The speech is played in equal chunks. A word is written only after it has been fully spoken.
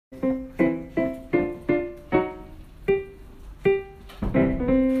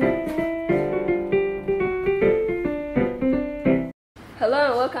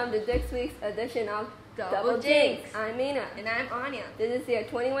welcome to this week's edition of Double Jinx. I'm Mina. And I'm Anya. This is year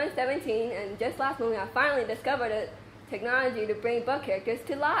 2117, and just last month I finally discovered a technology to bring book characters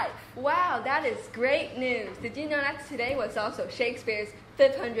to life. Wow, that is great news. Did you know that today was also Shakespeare's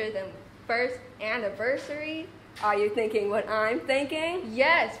 501st anniversary? Are you thinking what I'm thinking?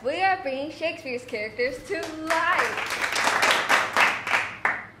 Yes, we are bringing Shakespeare's characters to life.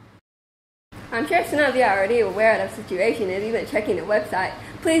 I'm sure some of you are already aware of the situation if you've been checking the website.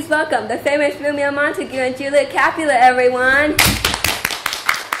 Please welcome the famous Romeo Montague and Juliet Capulet, everyone.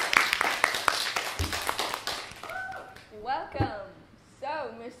 Welcome.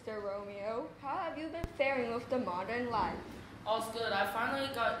 So, Mr. Romeo, how have you been faring with the modern life? All's good. I've finally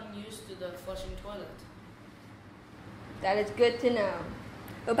gotten used to the flushing toilet. That is good to know.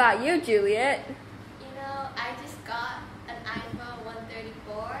 What about you, Juliet? You know, I just got an iPhone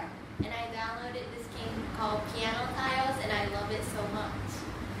 134 and I downloaded this game called Piano Tiles and I love it so much.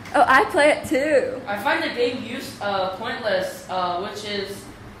 Oh, I play it too. I find the game pointless, which is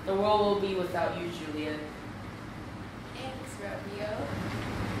the world will be without you, Juliet. Thanks, Romeo.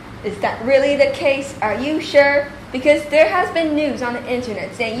 Is that really the case? Are you sure? Because there has been news on the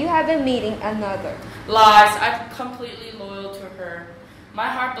internet saying you have been meeting another. Lies. I'm completely loyal to her. My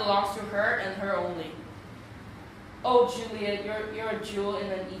heart belongs to her and her only. Oh, Juliet, you're a jewel in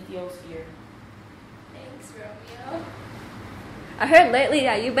an Ethiosphere. Thanks, Romeo. I heard lately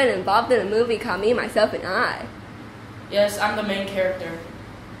that you've been involved in a movie called Me, Myself, and I. Yes, I'm the main character.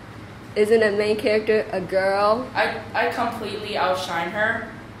 Isn't the main character a girl? I completely outshine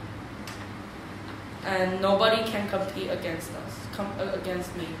her, and nobody can compete against us.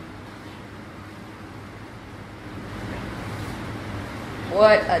 Against me.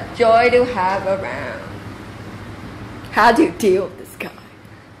 What a joy to have around. How do you deal with this guy?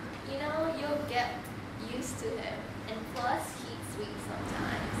 You know, you'll get used to him. And plus, he's sweet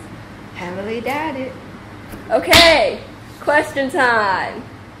sometimes. Emily dad it. Okay, question time.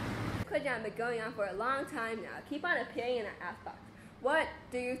 Question has been going on for a long time now. Keep on appearing in our ask box. What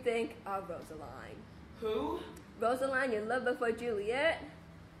do you think of Rosaline? Who? Rosaline, your love before Juliet?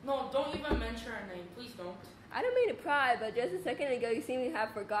 No, don't even mention her name. Please don't. I don't mean to pry, but just a second ago you seem to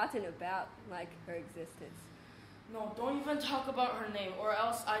have forgotten about, her existence. No, don't even talk about her name, or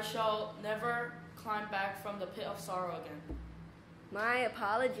else I shall never climb back from the pit of sorrow again. My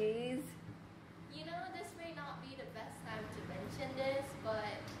apologies. You know, this may not be the best time to mention this,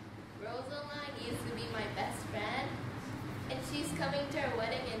 but Rosaline used to be my best friend, and she's coming to our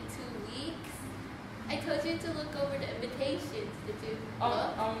wedding in 2 weeks. I told you to look over the invitations. Did you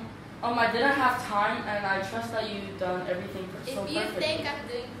look? I didn't have time, and I trust that you've done everything so perfectly. If you think I'm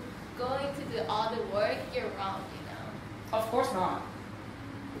going to do all the work, you're wrong, you know. Of course not.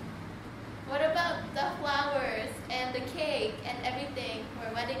 What about the flowers and the cake and everything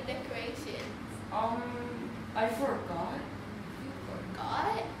for wedding decorations? I forgot. You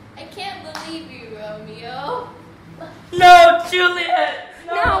forgot? I can't believe you, Romeo. No, Juliet!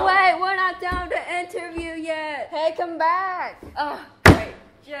 No, wait, we're not done with the interview yet. Hey, come back. Oh, great.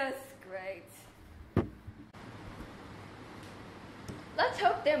 Just great. Let's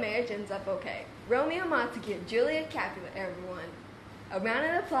hope their marriage ends up okay. Romeo Montague, Juliet Capulet, everyone. A round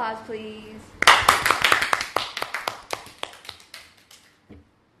of applause, please.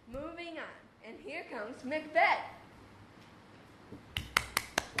 Moving on, and here comes Macbeth.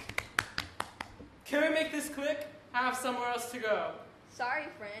 Can we make this quick? I have somewhere else to go. Sorry,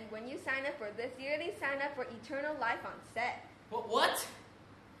 friend. When you sign up for this, you already signed up for eternal life on set. What?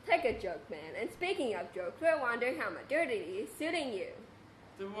 Take a joke, man. And speaking of jokes, we're wondering how modernity is suiting you.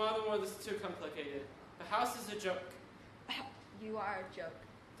 The modern world is too complicated. The house is a joke. You are a joke.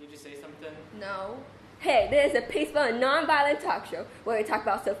 Did you say something? No. Hey, this is a peaceful and non-violent talk show where we talk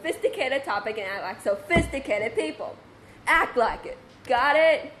about sophisticated topics and act like sophisticated people. Act like it. Got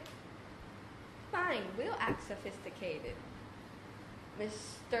it? Fine, we'll act sophisticated.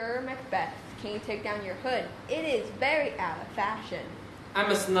 Mr. Macbeth, can you take down your hood? It is very out of fashion. I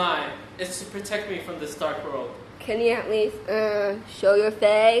must not. It's to protect me from this dark world. Can you at least, show your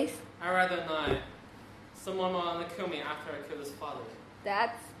face? I'd rather not. Someone will want to kill me after I kill his father.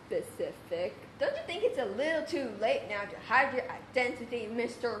 That's specific. Don't you think it's a little too late now to hide your identity,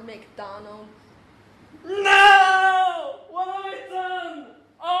 Mr. McDonald? No! What have I done?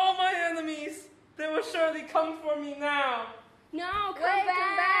 All my enemies, they will surely come for me now. No, come Wait, back.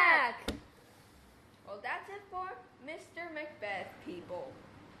 come back. Well, that's it for Mr. Macbeth, people.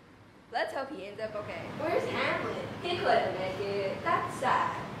 Let's hope he ends up okay. Where's Hamlet? He couldn't make it. That's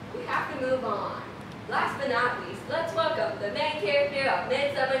sad. We have to move on. Last but not least, let's welcome the main character of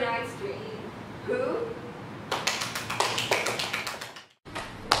Midsummer Night's Dream. Who?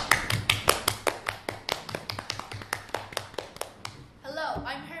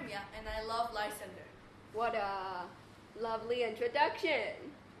 I'm Hermia, and I love Lysander. What a lovely introduction.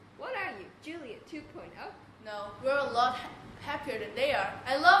 What are you, Juliet 2.0? No, we're a lot happier than they are.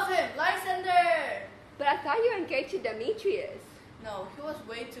 I love him, Lysander! But I thought you were engaged to Demetrius. No, he was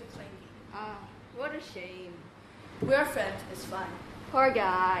way too clingy. Ah, what a shame. We're friends, it's fine. Poor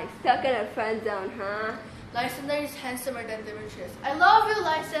guy, stuck in a friend zone, huh? Lysander is handsomer than Demetrius. I love you,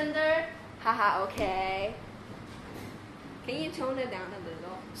 Lysander! Haha, okay. Can you tone it down a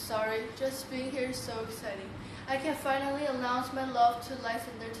little? Sorry, just being here is so exciting. I can finally announce my love to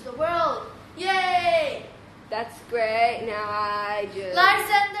Lysander to the world! Yay! That's great. Now I just...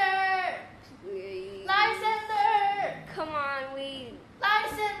 Lysander! We... Lysander! Come on, we...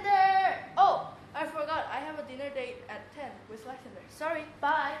 Lysander! Oh, I forgot. I have a dinner date at 10 with Lysander. Sorry,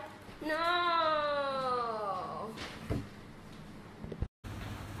 bye. No!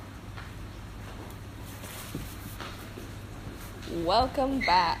 Welcome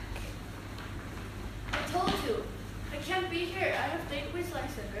back. I told you. I can't be here. I have a date with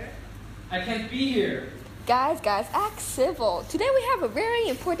Lysander. I can't be here. Guys, act civil. Today we have a very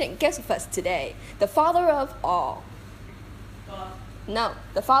important guest with us today. The father of all. No,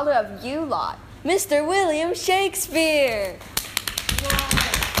 the father of you lot. Mr. William Shakespeare.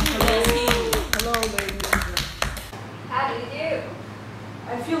 Hello, ladies. How do you do? I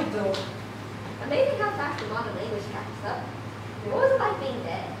feel dull. Amazing how fast the modern language catches up. What was it like being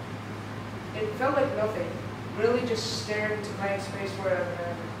dead? It felt like nothing. Really just staring into blank space forever and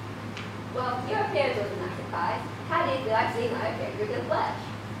ever. Well, your appearance wasn't that surprise. How do you feel like seeing my characters in flesh?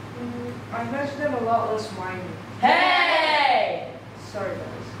 I imagine them a lot less whiny. Hey! Sorry,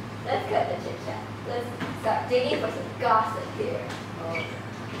 guys. Let's cut the chit chat. Let's start digging for some gossip here. Okay.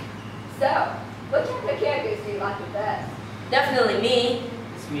 So, what type of characters do you like the best? Definitely me.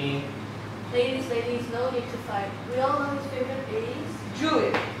 It's me. Ladies, no need to fight. We all know his favorite 80s.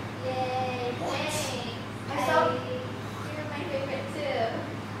 Juliet. Yay, thanks. I saw- You're my favorite too.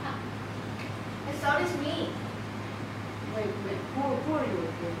 I saw this me. Wait, who are you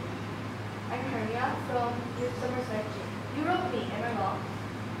again? I'm Hermia from Midsummer's Night Dream. You wrote me, am I wrong?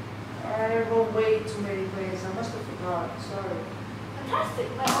 I wrote way too many plays. I must have forgot. Sorry. Fantastic.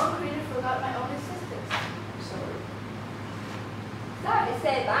 My own creator forgot my own existence. Sorry. Sorry to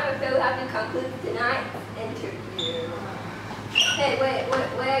say, but I'm afraid we'll have to conclude tonight's interview. Hey, wait,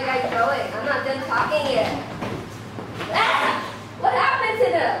 where are you guys going? I'm not done talking yet. Ah! What happened to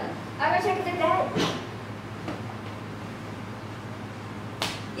them? I'm gonna check if they're dead.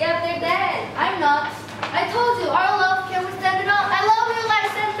 Yep, they're dead. I'm not. I told you, our love can withstand it all. I love you,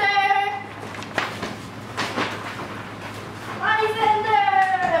 Lysander! Lysander!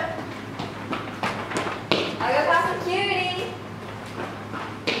 I gotta pass security.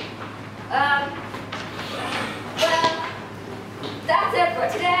 Well, that's it for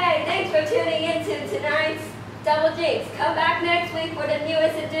today. Thanks for tuning in to tonight's Double Jinx. Come back next week for the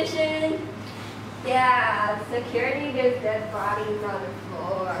newest edition. Yeah, security, there's dead bodies on the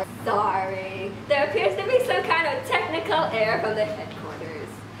floor. Sorry. There appears to be some kind of technical error from the headquarters.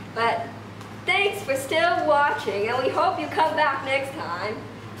 But thanks for still watching, and we hope you come back next time.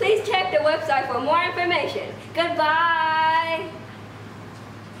 Please check the website for more information. Goodbye.